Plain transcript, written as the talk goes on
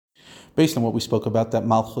Based on what we spoke about, that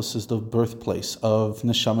Malchus is the birthplace of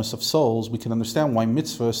neshamas of souls, we can understand why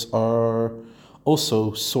mitzvahs are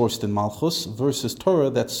also sourced in Malchus versus Torah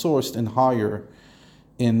that's sourced in higher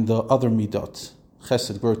in the other midot,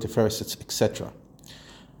 Chesed, Gur, Tiferet, etc.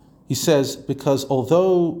 He says, because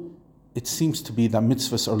although it seems to be that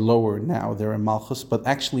mitzvahs are lower now, they're in Malchus, but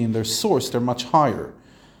actually in their source they're much higher.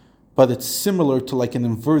 But it's similar to like an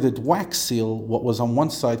inverted wax seal. What was on one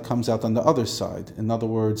side comes out on the other side. In other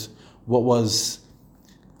words, what was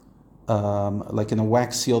like in a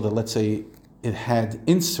wax seal that, let's say, it had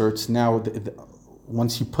inserts, now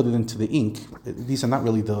once you put it into the ink, these are not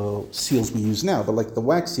really the seals we use now, but like the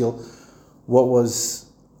wax seal, what was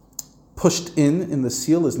pushed in the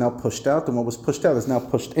seal is now pushed out, and what was pushed out is now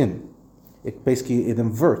pushed in. It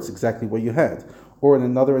inverts exactly what you had. Or in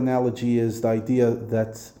another analogy is the idea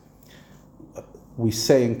that we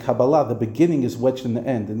say in Kabbalah, the beginning is wedged in the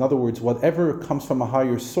end. In other words, whatever comes from a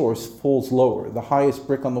higher source falls lower. The highest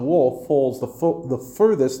brick on the wall falls the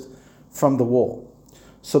furthest from the wall.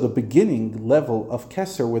 So the beginning level of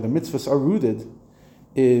Keser, where the mitzvahs are rooted,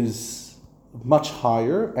 is much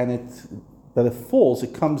higher, and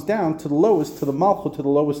it comes down to the lowest, to the Malchut, to the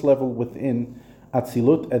lowest level within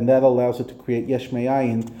Atzilut, and that allows it to create Yesh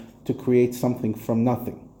Me'ayin, to create something from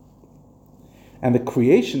nothing. And the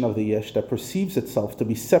creation of the Yesh that perceives itself to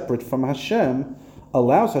be separate from Hashem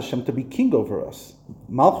allows Hashem to be king over us.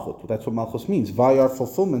 Malchut, that's what Malchus means, Vayar,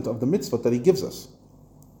 fulfillment of the mitzvah that he gives us.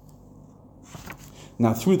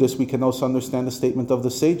 Now through this we can also understand the statement of the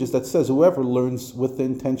sages that says, whoever learns with the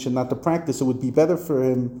intention not to practice, it would be better for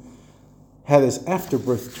him had his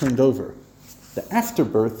afterbirth turned over. The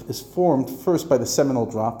afterbirth is formed first by the seminal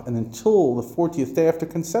drop, and until the 40th day after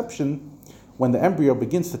conception, when the embryo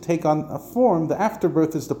begins to take on a form, the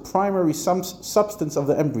afterbirth is the primary substance of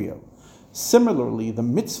the embryo. Similarly, the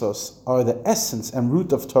mitzvahs are the essence and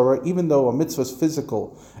root of Torah, even though a mitzvah is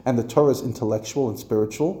physical and the Torah is intellectual and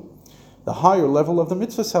spiritual. The higher level of the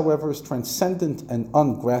mitzvahs, however, is transcendent and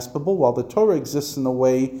ungraspable, while the Torah exists in a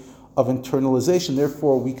way of internalization.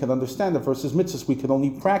 Therefore, we can understand that versus mitzvahs we can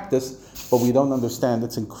only practice, but we don't understand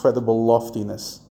its incredible loftiness.